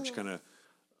the church kind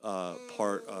of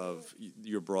part of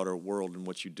your broader world and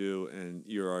what you do, and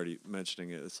you're already mentioning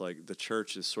it. It's like the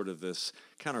church is sort of this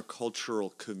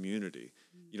countercultural community.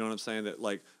 You know what I'm saying? That,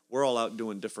 like, we're all out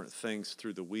doing different things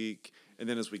through the week. And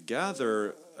then as we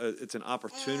gather, it's an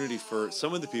opportunity for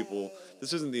some of the people.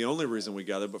 This isn't the only reason we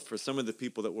gather, but for some of the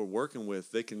people that we're working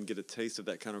with, they can get a taste of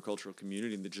that countercultural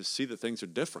community and they just see that things are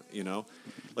different,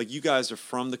 Like, you guys are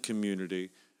from the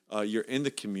community, you're in the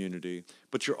community,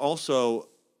 but you're also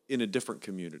in a different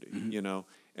community,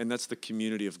 and that's the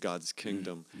community of God's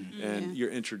kingdom. And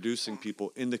you're introducing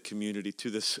people in the community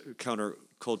to this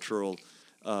countercultural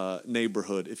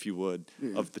neighborhood, if you would,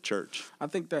 of the church. I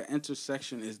think that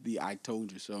intersection is the I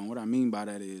told you so. And what I mean by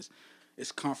that is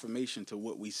it's confirmation to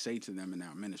what we say to them in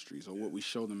our ministries or what we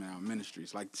show them in our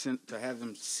ministries. Like, to have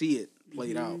them see it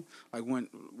played out. Like,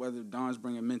 whether Don's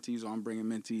bringing mentees or I'm bringing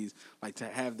mentees, like, to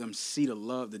have them see the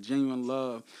love, the genuine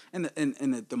love. And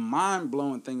the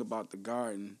mind-blowing thing about the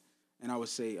garden, and I would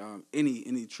say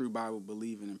any true Bible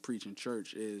believing and preaching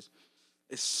church, is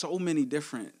it's so many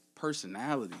different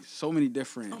personalities, so many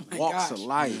different walks of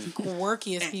life.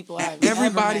 Quirkiest people I've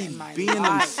everybody ever met in my being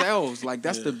life. themselves. Like,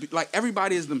 that's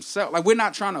everybody is themselves. Like, we're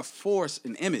not trying to force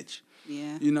an image.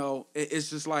 Yeah.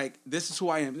 It's just like, this is who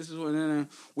I am. This is what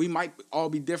we might all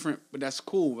be different, but that's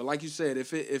cool. But like you said,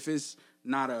 if it's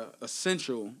not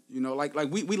essential, like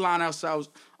we line ourselves.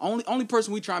 Only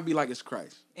person we try and be like is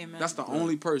Christ. Amen. That's the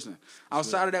only person.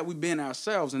 Outside of that, we being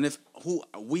ourselves. And if who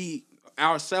we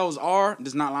ourselves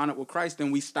does not line up with Christ,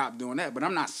 then we stop doing that. But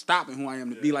I'm not stopping who I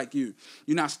am to be like you.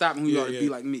 You're not stopping who you are to be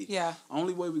like me. Yeah.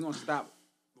 Only way we're gonna stop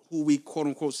who we quote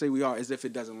unquote say we are is if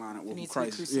it doesn't line up with who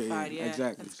Christ is. Yeah,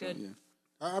 Exactly. That's good.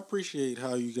 So, I appreciate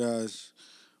how you guys,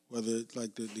 whether it's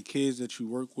like the kids that you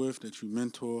work with, that you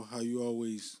mentor, how you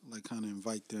always like kind of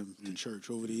invite them to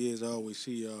church. Over the years, I always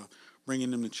see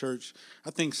bringing them to church. I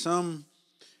think some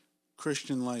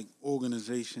Christian like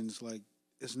organizations, like,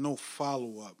 there's no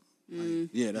follow up.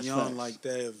 Like, that's beyond facts. like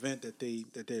that event that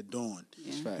they're doing.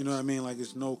 Yeah. You know what I mean? Like,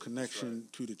 it's no connection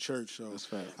to the church. So That's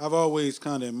facts. I've always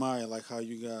kind of admired like how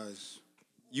you guys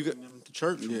bring them to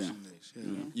church on some days. Yeah.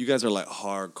 You guys are like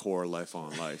hardcore life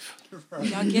on life.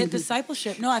 Y'all get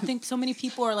discipleship. No, I think so many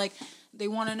people are like, they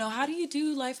want to know, how do you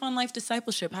do life on life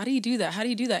discipleship? How do you do that? How do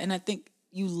you do that? And I think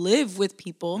you live with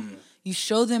people. You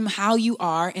show them how you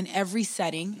are in every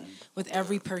setting with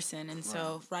every person. And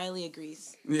so Riley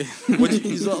agrees. Yeah.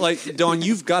 He's like, Dawn,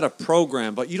 you've got a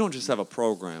program, but you don't just have a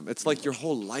program. It's like your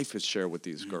whole life is shared with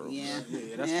these girls. Yeah.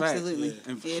 That's Absolutely. facts.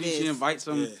 And It she is. invites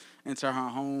them into her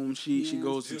home. She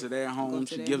goes into their home. to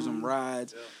She their gives home. them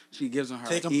rides. She gives them her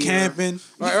Take them ear. camping.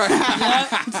 Right.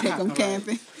 Take them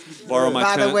camping. Borrow my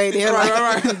By tent. the way, they're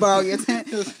like, borrow your tent.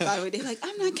 By the way, they're like,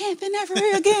 I'm not camping ever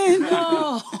again.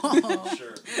 Oh.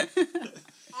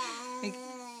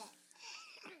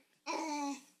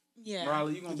 Yeah.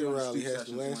 Riley, you gonna be on the Riley Stoop has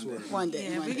the Sessions last one day. word. One day. Yeah,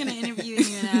 one we're day. going to interview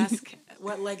you and ask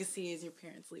what legacy is your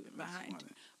parents leaving behind?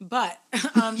 But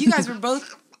you guys were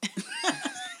both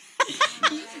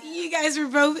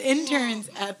interns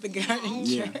at the Garden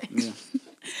Church. Yeah.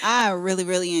 I really,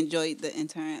 really enjoyed the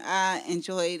intern. I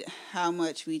enjoyed how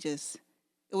much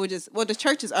the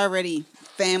church is already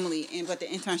family, but the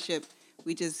internship,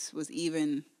 we just was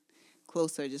even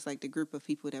closer, just like the group of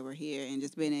people that were here, and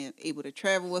just being able to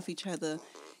travel with each other,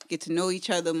 get to know each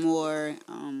other more,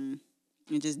 and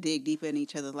just dig deeper in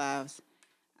each other's lives.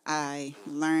 I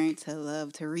learned to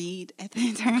love to read at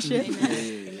the internship.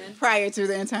 Amen. Prior to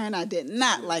the intern, I did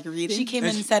not like reading. She came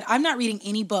in and said, "I'm not reading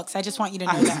any books. I just want you to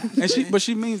know that." But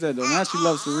she means that though. Now she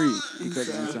loves to read because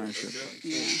of the internship.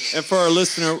 Yeah. And for our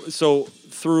listener, so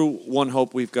through One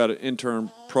Hope, we've got an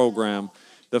intern program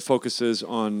that focuses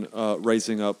on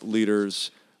raising up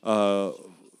leaders,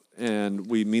 and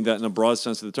we mean that in a broad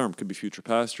sense of the term. Could be future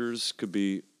pastors, could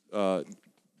be a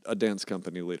dance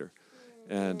company leader,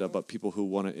 and but people who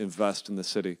want to invest in the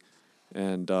city.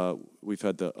 And we've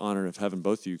had the honor of having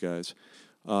both of you guys.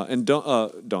 And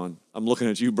Dawn, I'm looking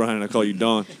at you, Brian, and I call you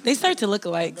Dawn. They start to look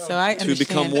alike, so I understand. To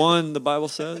become one, the Bible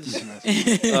says.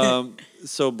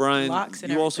 So, Brian,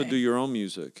 you also do your own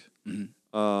music.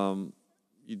 Mm-hmm.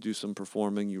 You do some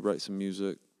performing. You write some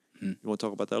music. Mm-hmm. You want to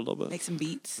talk about that a little bit? Make some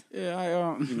beats.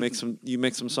 Yeah, You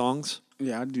make some songs.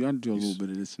 Yeah, I do a little bit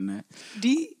of this and that.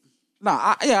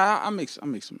 I make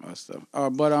some stuff.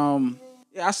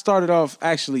 I started off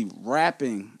actually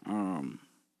rapping.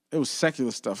 It was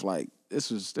secular stuff like. This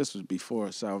was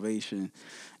before salvation,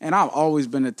 and I've always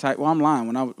been the type. Well, I'm lying.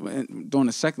 When I was doing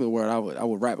the secular world, I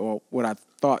would rap about what I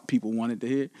thought people wanted to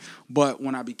hear. But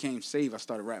when I became saved, I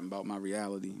started rapping about my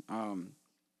reality.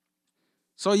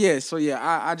 So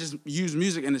I just use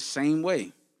music in the same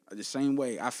way.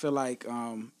 I feel like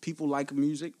people like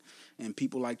music, and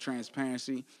people like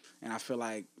transparency, and I feel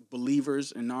like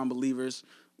believers and non-believers,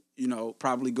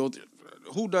 probably go through.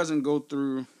 Who doesn't go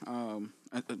through?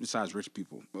 Besides rich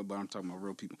people, but I'm talking about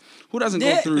real people. Who doesn't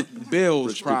go through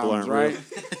bills problems, right?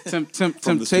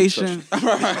 Temptation.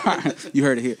 You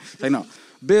heard it here. No.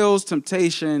 Bills,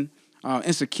 temptation,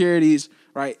 insecurities,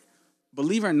 right?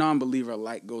 Believer and non-believer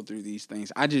go through these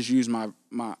things. I just use my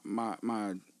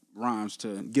rhymes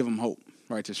to give them hope,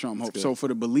 right? To show them hope. So for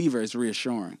the believer, it's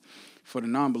reassuring. For the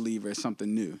non-believer, it's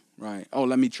something new, right? Oh,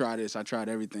 let me try this. I tried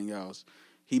everything else.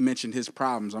 He mentioned his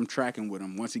problems. I'm tracking with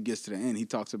him. Once he gets to the end, he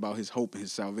talks about his hope and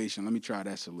his salvation. Let me try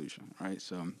that solution, right?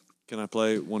 So, can I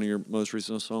play one of your most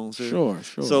recent songs here? Sure.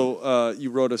 So you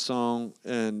wrote a song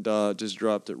and just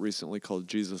dropped it recently called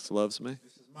 "Jesus Loves Me."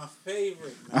 This is my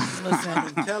favorite. Listen.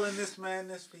 I've been telling this man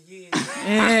this for years.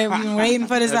 Yeah, we've been waiting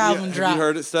for this album drop. Have you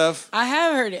heard it, Steph? I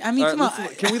have heard it. I mean, come on.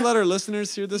 Can we let our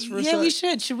listeners hear this for a second? Yeah, we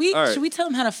should. Should we? All right. Should we tell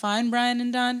them how to find Brian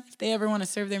and Don if they ever want to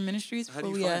serve their ministries? How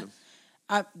do you find them?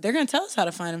 They're going to tell us how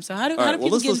to find them. So how do All right,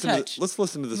 people get in touch? Let's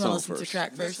listen to the song listen first. To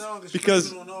track This first. song is Because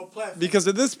streaming on all platforms. Because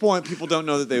at this point, people don't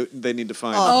know that they need to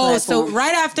find. Oh, so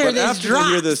right after but this after drop,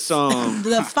 they hear this song,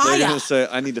 the fire. they're gonna say,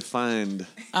 "I need to find."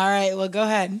 All right, well, go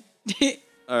ahead.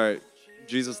 All right,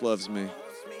 Jesus loves me.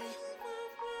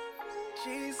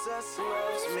 Jesus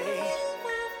loves me.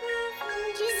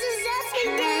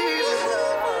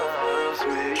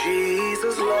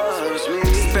 Jesus loves me.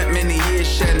 Spent many years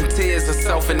shedding tears of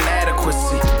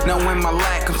self-inadequacy. Knowing my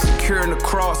lack, I'm securing the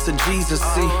cross of Jesus,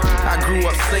 see. I grew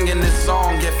up singing this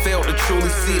song, yet failed to truly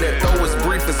see that though it's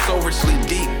brief, it's so richly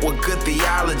deep. What good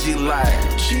theology like?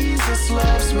 Jesus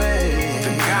loves me.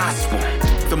 The gospel,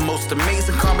 the most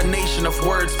amazing combination of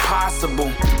words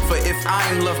possible. For if I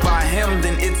am loved by him,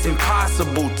 then it's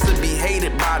impossible to be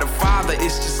hated by the Father.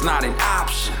 It's just not an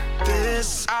option.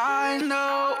 This I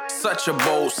know. Such a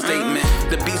bold statement.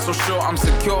 To be so sure I'm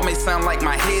secure may sound like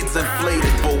my head's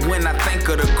inflated. But when I think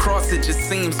of the cross, it just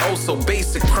seems oh so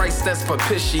basic. Christ, that's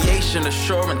propitiation,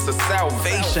 assurance of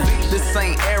salvation. This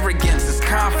ain't arrogance, it's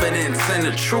confidence in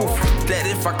the truth. That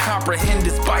if I comprehend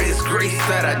it's by his grace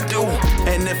that I do.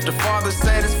 And if the Father's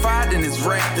satisfied, then his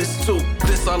wrath is too.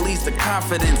 This all leads to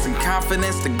confidence, and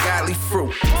confidence to godly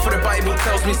fruit. For the Bible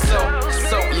tells me so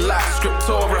la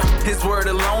scriptura. His word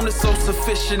alone is so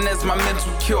sufficient as my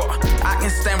mental cure. I can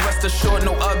stand rest assured,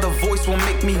 no other voice will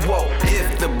make me woe.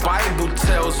 If the Bible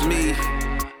tells me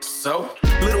so,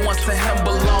 little ones to him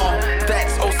belong.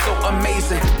 That's oh so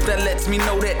amazing. That lets me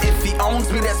know that if he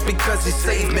owns me, that's because he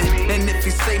saved me. And if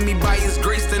he saved me by his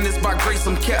grace, then it's by grace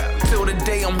I'm kept. Till the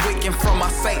day I'm waking from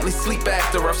my saintly sleep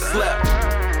after I've slept.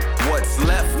 What's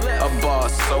left? A bar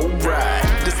so bright.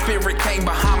 The spirit came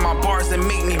behind my bars and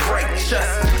made me righteous.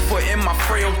 For in my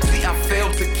frailty, I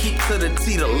failed to keep to the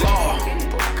T the law.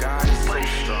 God is so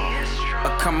strong.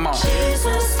 Come on.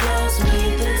 Jesus loves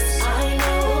me, this I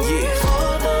know. Yeah.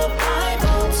 For the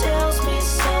Bible tells me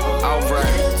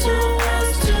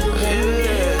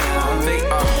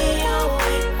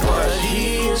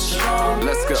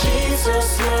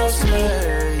Jesus loves me.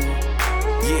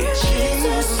 Yeah.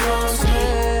 Jesus loves me.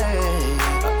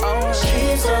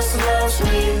 Jesus loves me.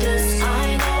 This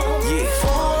I know. Yeah.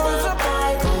 For the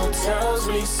Bible tells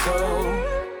me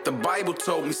so. The Bible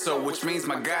told me so, which means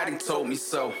my God, he told me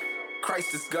so.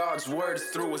 Christ is God's word, it's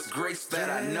through his grace that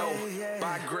I know.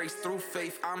 By grace through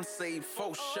faith, I'm saved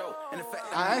for sure. And in fact,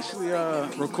 I actually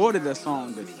recorded that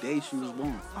song the day she was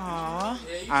born. Aww.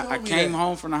 I came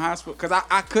home from the hospital because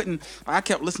I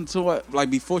kept listening to it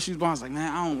like before she was born. I was like,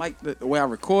 man, I don't like the way I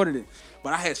recorded it.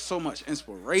 But I had so much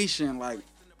inspiration. Like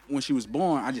when she was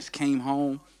born, I just came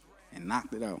home and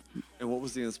knocked it out. And what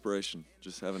was the inspiration?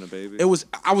 Just having a baby? I was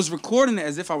recording it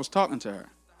as if I was talking to her.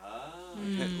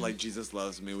 Like Jesus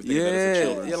loves me. We think about it as a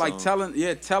children's like song.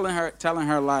 telling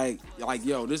her like,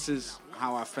 yo, this is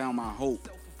how I found my hope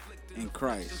in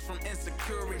Christ. from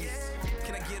insecurities,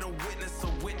 can I get a witness to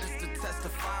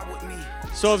testify with me?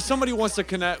 So if somebody wants to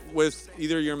connect with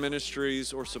either your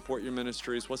ministries or support your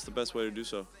ministries, what's the best way to do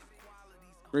so?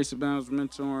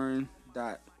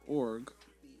 GraceAboundsMentoring.org.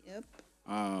 Yep.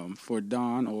 For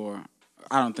Dawn, or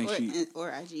I don't think Or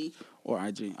IG. or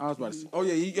IG. I was about to say, oh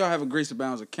yeah, y'all have a Grace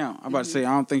Abounds account. I'm about to say,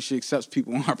 I don't think she accepts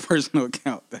people on her personal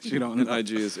account that she don't And know.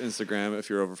 IG is Instagram if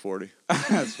you're over 40.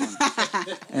 That's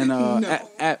funny. And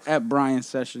at Brian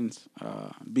Sessions,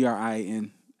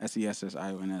 BrianSessions,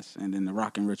 and then the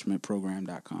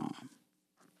rockinrichmondprogram.com.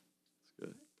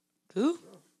 Who?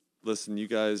 Listen, you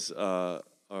guys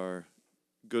are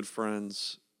good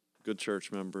friends, good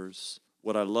church members.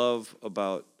 What I love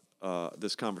about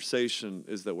this conversation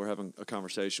is that we're having a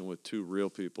conversation with two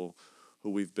real people who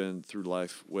we've been through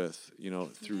life with,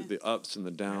 through the ups and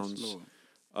the downs.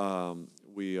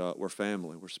 We're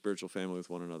family. We're spiritual family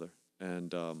with one another.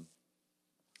 And I'm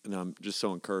just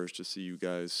so encouraged to see you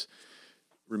guys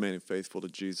remaining faithful to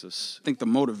Jesus. I think the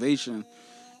motivation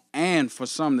and for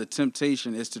some the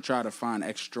temptation is to try to find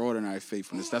extraordinary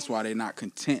faithfulness. That's why they're not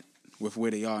content with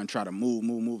where they are and try to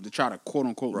move, to try to quote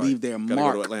unquote leave their Gotta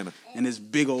mark go to Atlanta. in this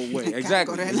big old way.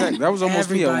 Exactly. That was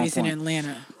almost me at one Everybody's in point.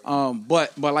 Atlanta.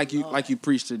 But like you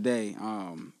preached today,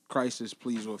 Christ is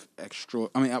pleased with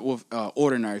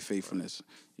ordinary faithfulness,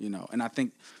 And I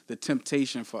think the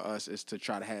temptation for us is to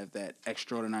try to have that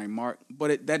extraordinary mark,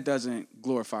 but that doesn't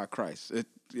glorify Christ.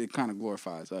 It kind of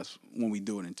glorifies us when we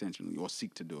do it intentionally or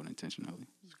seek to do it intentionally.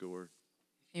 That's a good word.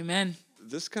 Amen.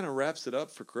 This kind of wraps it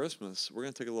up for Christmas. We're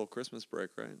going to take a little Christmas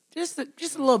break, right? Just a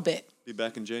little bit. Be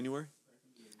back in January?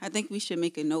 I think we should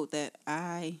make a note that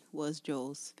I was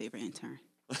Joel's favorite intern.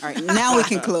 All right, now we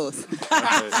can close.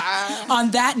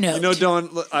 On that note, Dawn,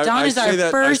 Dawn is our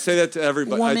I first say that to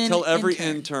everybody. I woman tell every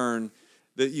intern. intern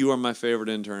that you are my favorite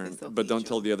intern, but don't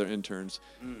tell the other interns.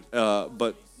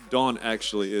 But Dawn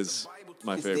actually is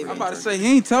my favorite. I'm about to intern. say,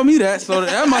 he ain't tell me that, so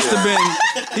that must have been,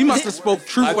 he must have spoke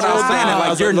truth without saying it.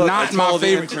 Like, you're not my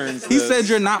favorite. He said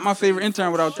you're not my favorite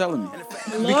intern without telling me.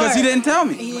 Because he didn't tell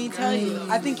me. He didn't tell you.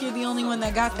 I think you're the only one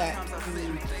that got that.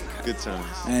 Good times.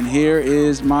 And here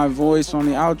is my voice on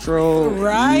the outro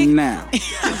Right now.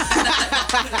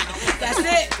 That's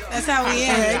it. That's how we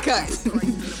end. Cut.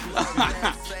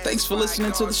 Thanks for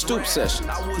listening to the Stoop Sessions.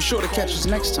 Be sure to catch us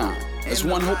next time. As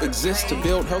One Hope exists to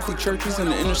build healthy churches in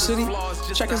the inner city,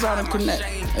 check us out and connect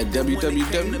at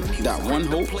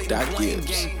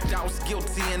www.onehope.gives. I was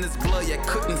guilty in his blood, yet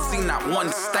couldn't see not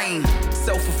one stain.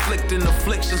 Self-afflicting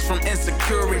afflictions from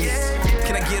insecurities.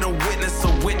 Can I get a witness to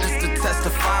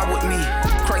testify with me?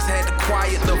 Christ had to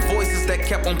quiet the voices that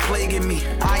kept on plaguing me.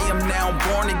 I am now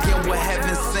born again with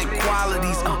heaven sent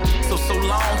qualities. So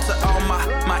long to all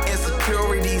my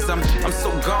insecurities. I'm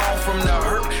so gone from the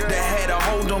hurt that had a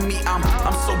hold on me. I'm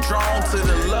so drawn to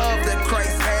the love that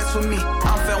Christ has for me.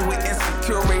 I'm found with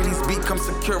insecurities, become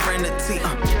security.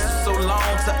 So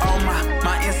long to all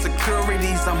my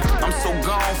insecurities. I'm so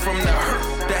gone from the hurt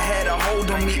that had a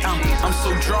hold on me. I'm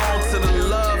so drawn to the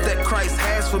love that Christ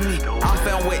has for me. I'm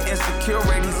found with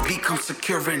insecurities, become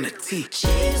security.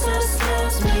 Jesus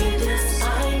loves me, this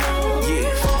I know.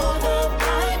 Yeah. For the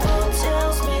Bible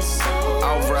tells me so.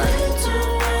 Alright.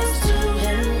 Little ones to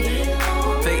him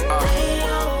belong. They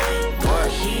are. But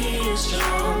he is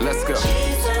strong. Let's go.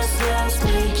 Jesus loves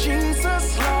me.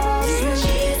 Jesus loves me.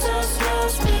 Jesus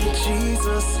loves me.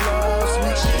 Jesus loves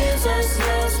me. Jesus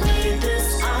loves me,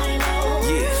 this I know.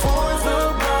 Yeah. For the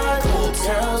Bible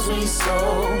tells me so.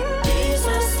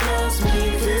 Jesus loves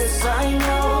me, this I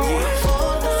know. Yeah.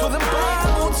 For the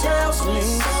Bible tells me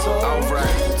so.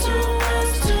 Alright. Little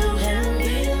ones to him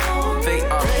belong. They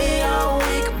are.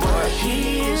 Weak, but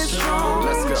he is strong.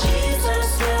 Let's go.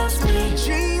 Jesus loves me.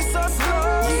 Jesus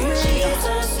loves me.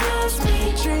 Jesus loves me.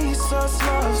 Jesus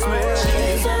loves me.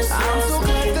 Jesus I'm so loves me.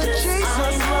 glad that This Jesus I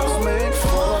loves know. me.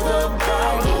 For the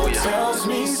Bible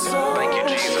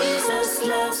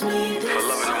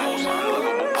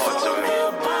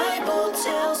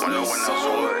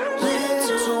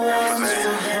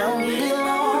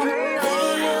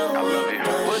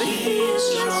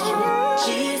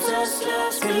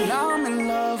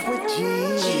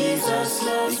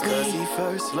loves because me. he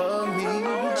first loved me.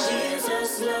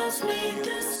 Jesus loves me.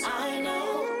 This